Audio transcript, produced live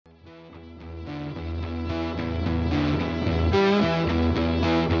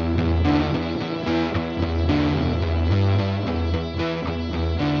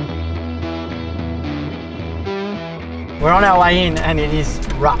We're on our way in and it is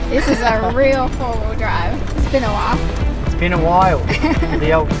rough. This is a real four-wheel drive. It's been a while. It's been a while,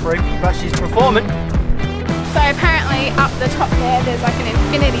 the old Troopy, but she's performing. So apparently up the top there's like an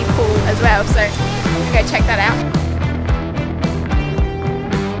infinity pool as well, so we'll go check that out.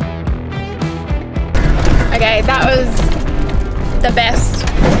 Okay, that was the best.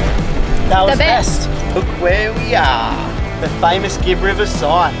 That was the best. Look where we are. The famous Gibb River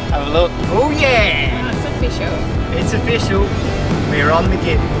sign. Have a look. Oh yeah! It's official. It's official. We're on the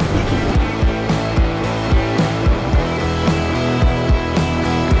Gibb.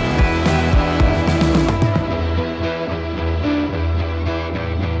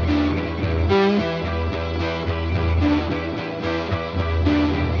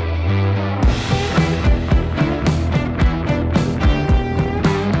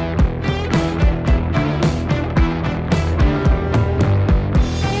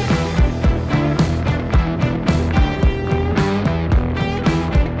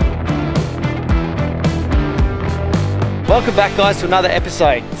 Welcome back guys to another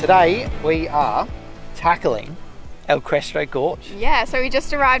episode. Today we are tackling Questro Gorge. Yeah, so we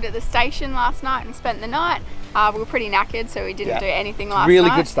just arrived at the station last night and spent the night. We were pretty knackered, so we didn't do anything last night. Really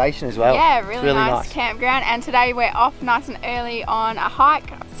good station as well. Yeah, really nice campground. And today we're off nice and early on a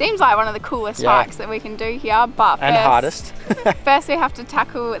hike. Seems like one of the coolest hikes that we can do here, but and hardest. First we have to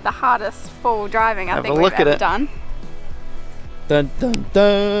tackle the hardest four-wheel driving I think we've ever done. Dun dun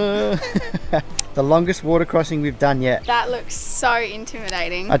dun. The longest water crossing we've done yet. That looks so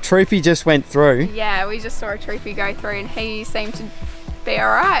intimidating. A Troopy just went through. Yeah, we just saw a Troopy go through and he seemed to be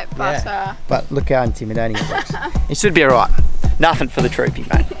alright, but but look how intimidating it looks. It should be alright. Nothing for the Troopy,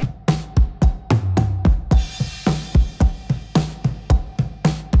 mate.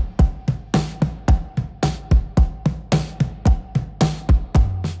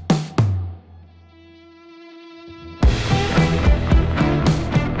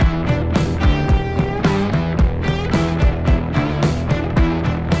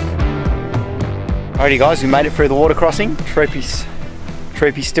 Alrighty guys, we made it through the water crossing. Troopy's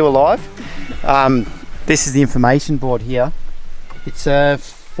still alive. This is the information board here. It's a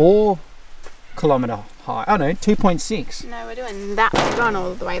 4 kilometre high. Oh no, 2.6. No, we're doing that. We're going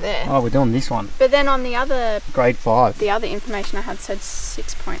all the way there. Oh, we're doing this one. But then on the other grade 5. The other information I had said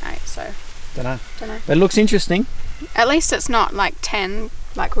 6.8, so Don't know. But it looks interesting. At least it's not like 10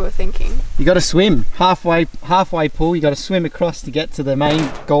 like we were thinking. You got to swim halfway pool. You got to swim across to get to the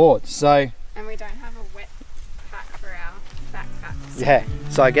main gorge. So. And we don't have a wet pack for our backpacks. Yeah.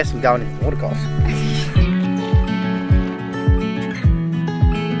 So I guess I'm going in the water course.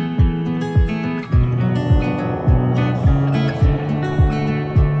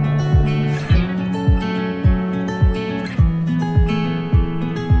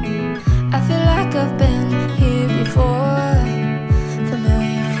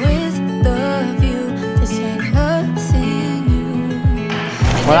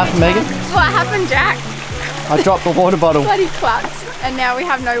 What happened, Megan? What happened, Jack? I dropped the water bottle. Bloody klutz. And now we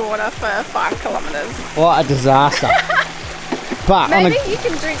have no water for 5 kilometres. What a disaster. But maybe you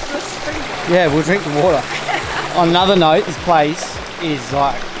can drink the spring water. Yeah, we'll drink the water. On another note, this place is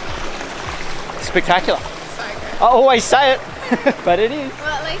like spectacular. So good. I always say it, but it is.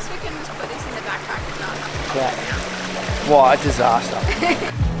 Well, at least we can just put this in the backpack and not have to Yeah. What a disaster.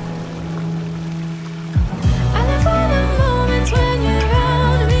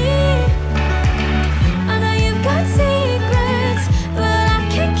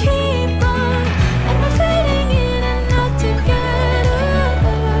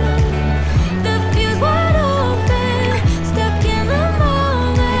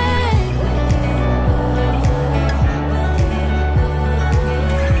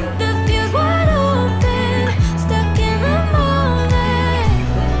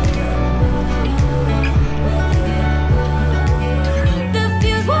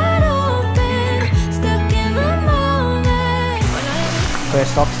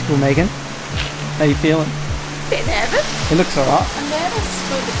 First obstacle, Megan. How you feeling? A bit nervous. It looks alright. I'm nervous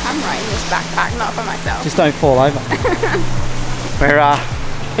for the camera in this backpack, not for myself. Just don't fall over.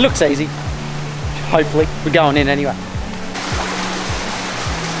 It looks easy. Hopefully. We're going in anyway.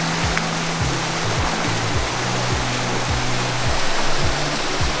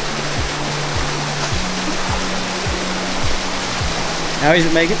 How is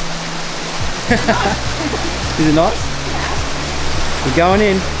it, Megan? Is it nice? We're going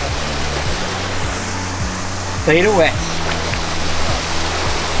in. Feet are wet.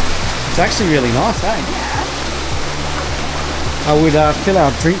 It's actually really nice, eh? Yeah. I would fill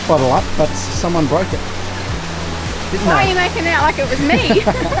our drink bottle up, but someone broke it. Why are you making it out like it was me?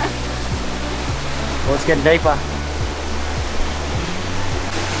 Well, it's getting deeper.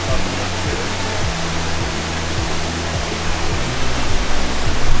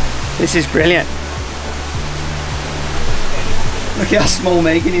 This is brilliant. Look how small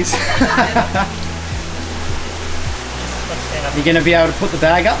Megan is. You're going to be able to put the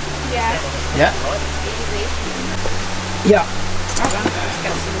bag up? Yeah. Yeah. Easy. Yeah. Hold on, let's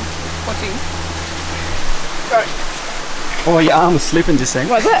get some footing. Oh, your arm was slipping just then.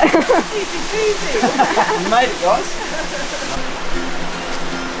 Was it? Easy peasy. You made it, guys.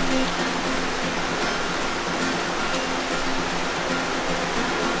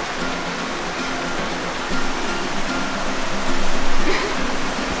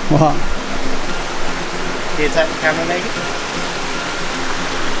 What? Here, take the camera, Megan.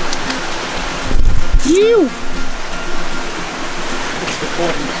 You. It's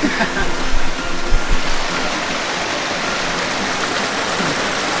recording.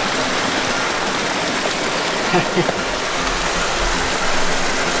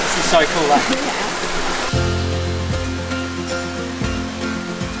 This is so cool, eh? Yeah.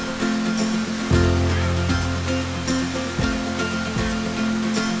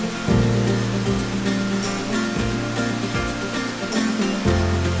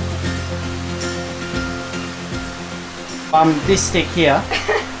 This stick here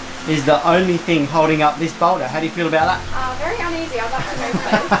is the only thing holding up this boulder. How do you feel about that? Very uneasy. I'd like to move,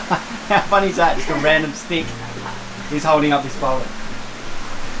 please. How funny is that? Just a random stick is holding up this boulder.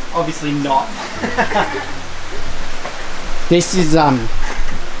 Obviously not. This is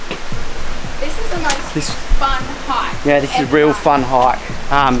This is the most fun hike. Yeah, this is a real fun hike.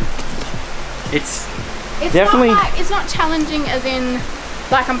 It's definitely not like, it's not challenging as in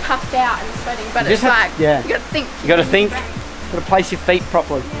like I'm puffed out and sweating, but it's like you gotta think. You gotta think. Got to place your feet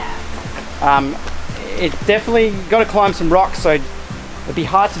properly. Yeah. It definitely got to climb some rocks, so it'd be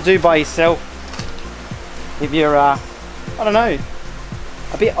hard to do by yourself. If you're, I don't know,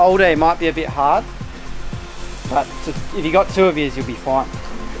 a bit older, it might be a bit hard. But if you got two of you, you'll be fine.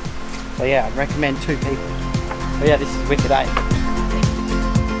 So yeah, I'd recommend 2 people. But yeah, this is wicked, eh?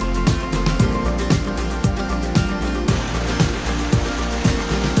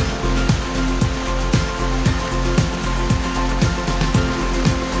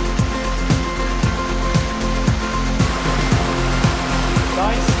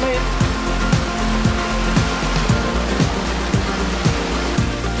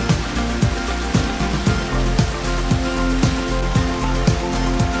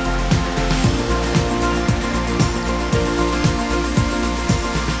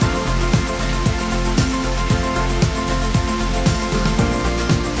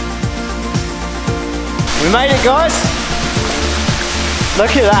 We made it, guys.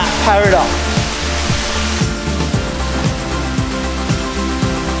 Look at that paradox.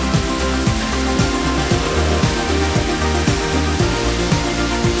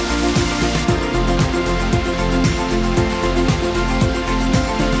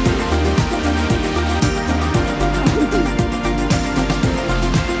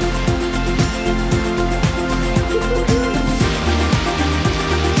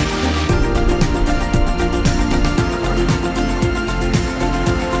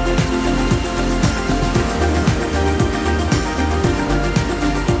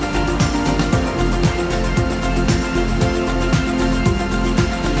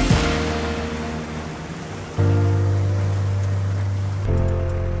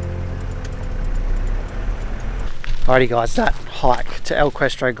 Alrighty guys, that hike to El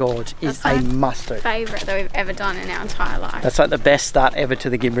Questro Gorge is a must-do. Favourite that we've ever done in our entire life. That's like the best start ever to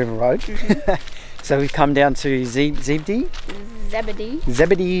the Gibb River Road. So we've come down to Zebedee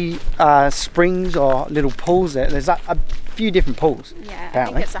springs or little pools there. There's a few different pools. Yeah,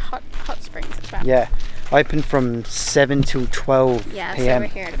 apparently. I think it's a hot springs as well. Yeah, open from 7 till 12 yeah, PM. so we're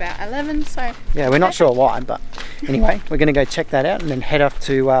here at about 11, so... Yeah, we're not sure why, but anyway, we're going to go check that out and then head off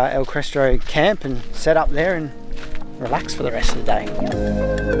to El Questro camp and set up there and relax for the rest of the day.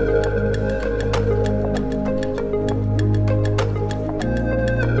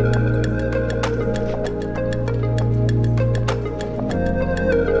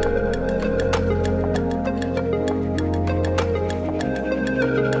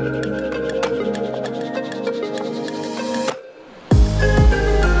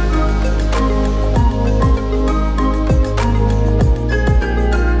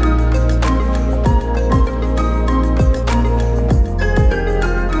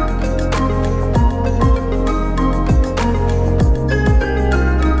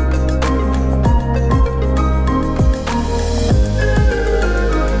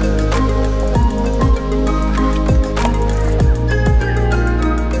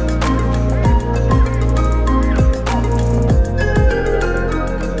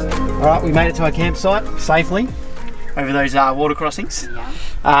 Alright, we made it to our campsite safely over those water crossings. Yeah.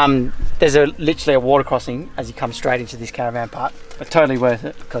 There's literally a water crossing as you come straight into this caravan park, but totally worth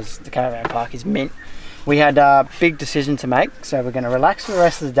it because the caravan park is mint. We had a big decision to make, so we're going to relax for the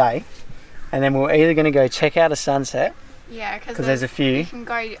rest of the day, and then we're either going to go check out a sunset. Yeah, because there's a few. You can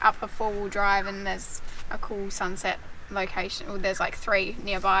go up a 4-wheel drive and there's a cool sunset location. Well, there's like 3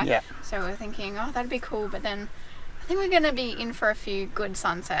 nearby. Yeah. So we're thinking, oh, that'd be cool, but then I think we're going to be in for a few good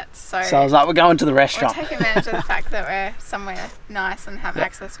sunsets. So I was like, we're going to the restaurant. We'll take advantage of the fact that we're somewhere nice and have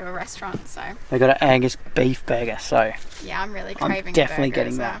access to a restaurant. So they got an Angus beef burger, so yeah, I'm really craving. I'm definitely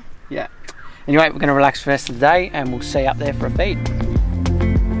getting that. Yeah. Anyway, we're going to relax for the rest of the day, and we'll see you up there for a feed.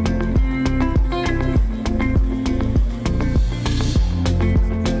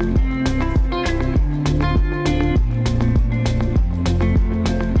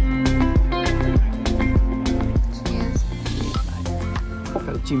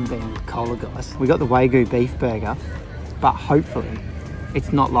 Jim being with cola, guys. We got the Wagyu beef burger, but hopefully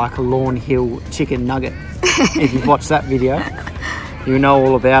it's not like a Lawn Hill chicken nugget. If you've watched that video, you know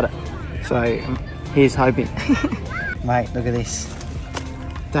all about it. So here's hoping. Mate, look at this.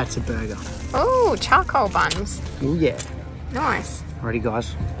 That's a burger. Oh, charcoal buns. Oh yeah. Nice. Alrighty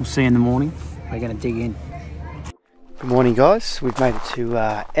guys, we'll see you in the morning. We're going to dig in. Good morning guys. We've made it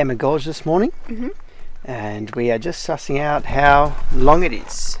to Gorge this morning. And we are just sussing out how long it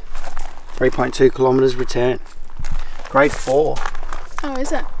is. 3.2 kilometres return. Grade 4. Oh,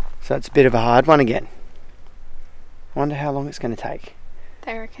 is it? So it's a bit of a hard one again. Wonder how long it's going to take.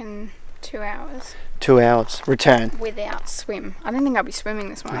 They reckon 2 hours. 2 hours return. Without swim. I don't think I'll be swimming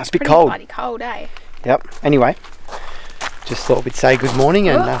this morning. It's a bit cold. Bloody cold, eh? Yep. Anyway, just thought we'd say good morning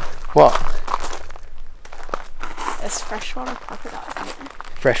and what? There's freshwater crocodiles in there.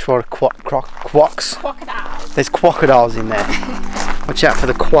 Freshwater quocks. Crocodiles. There's crocodiles in there. Watch out for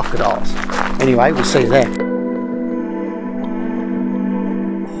the crocodiles. Anyway, we'll see you there.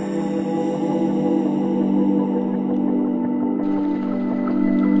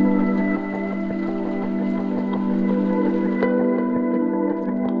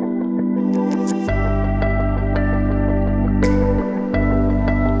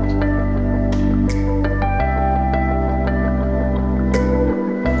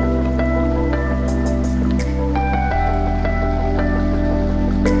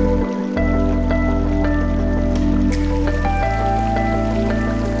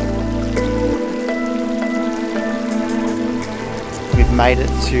 Made it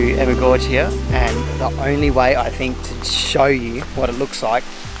to Gorge here, and the only way I think to show you what it looks like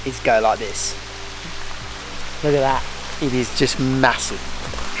is go like this. Look at that. It is just massive.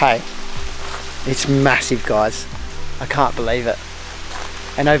 Hey, it's massive guys. I can't believe it.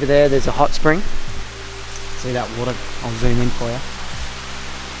 And over there's a hot spring. See that water? I'll zoom in for you.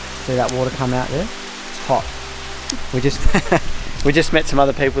 See that water come out there? It's hot. We just met some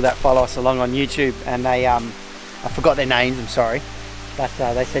other people that follow us along on YouTube, and they I forgot their names, I'm sorry. But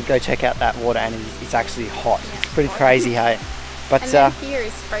they said go check out that water, and it's actually hot. Yeah, it's pretty crazy, hey? But and then here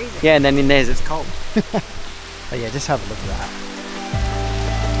is freezing. Yeah, and then in theirs it's cold. But yeah, just have a look at that.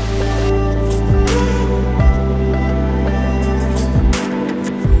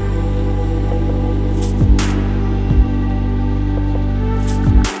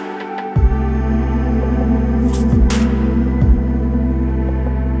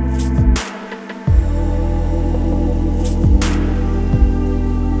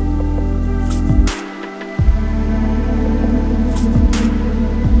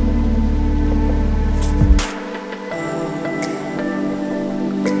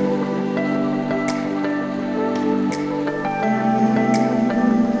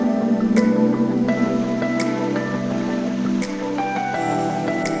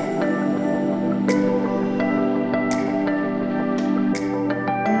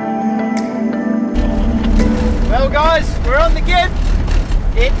 Well guys, we're on the Gibb.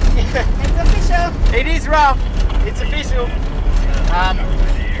 It's official. It is rough. It's official.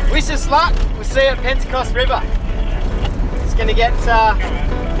 Wish us luck. We'll see you at Pentecost River. It's going to get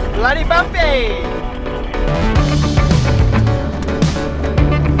bloody bumpy.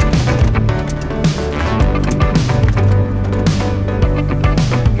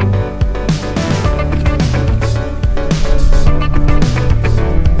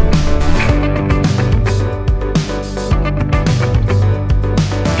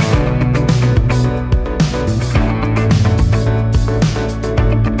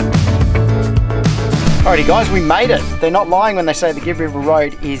 Alrighty guys, we made it. They're not lying when they say the Gibb River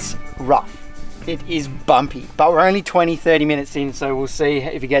Road is rough. It is bumpy, but we're only 20-30 minutes in, so we'll see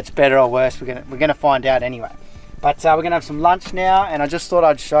if it gets better or worse. We're gonna find out anyway. But we're gonna have some lunch now, and I just thought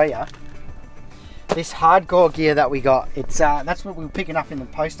I'd show you. this hardcore gear that we got, it's that's what we were picking up in the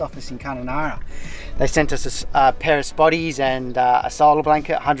post office in Kununurra. They sent us a pair of spotties and a solar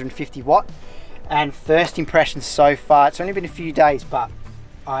blanket, 150 watt. And first impressions so far, it's only been a few days, but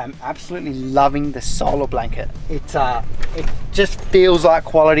I'm absolutely loving the solar blanket. It just feels like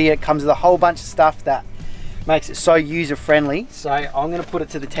quality. It comes with a whole bunch of stuff that makes it so user friendly. So I'm going to put it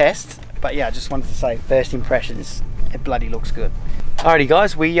to the test. But yeah, I just wanted to say, first impressions, it bloody looks good. Alrighty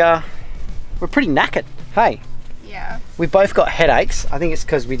guys, we're pretty knackered. Hey. Yeah. We both got headaches. I think it's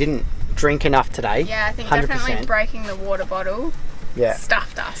because we didn't drink enough today. Yeah, I think 100%. Definitely breaking the water bottle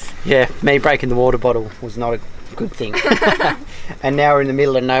stuffed us. Yeah, me breaking the water bottle was not a good thing. And now we're in the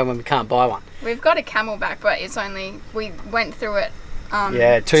middle of nowhere and we can't buy one. We've got a Camelback, but it's only, we went through it 2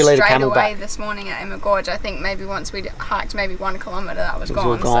 litre straight away Camelback this morning at Gorge. I think maybe once we'd hiked maybe 1 kilometre, that was gone.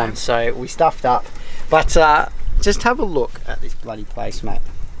 All gone, so we stuffed up. But just have a look at this bloody place, mate.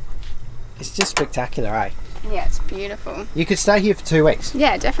 It's just spectacular, eh? Yeah, it's beautiful. You could stay here for 2 weeks.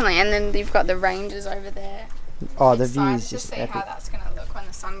 Yeah, definitely. And then you've got the ranges over there. Oh, the view is just just see epic. how that's going to look when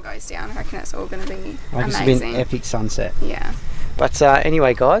the sun goes down. I reckon it's all going to be Like it's amazing. been an epic sunset. Yeah. But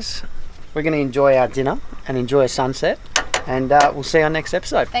anyway, guys, we're going to enjoy our dinner and enjoy a sunset. And we'll see you on next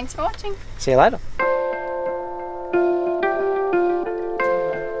episode. Thanks for watching. See you later.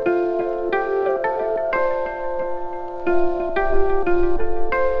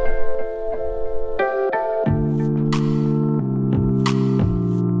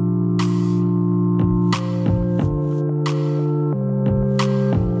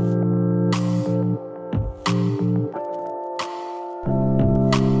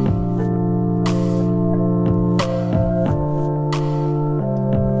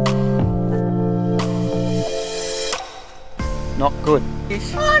 Not good.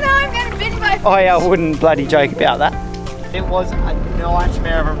 Oh no, I'm going to bend my Oh yeah, I wouldn't bloody joke about that. It was a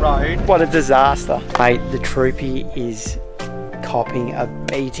nightmare of a road. What a disaster. Mate, the Troopy is copping a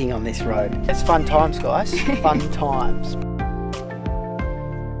beating on this road. It's fun times, guys. Fun times.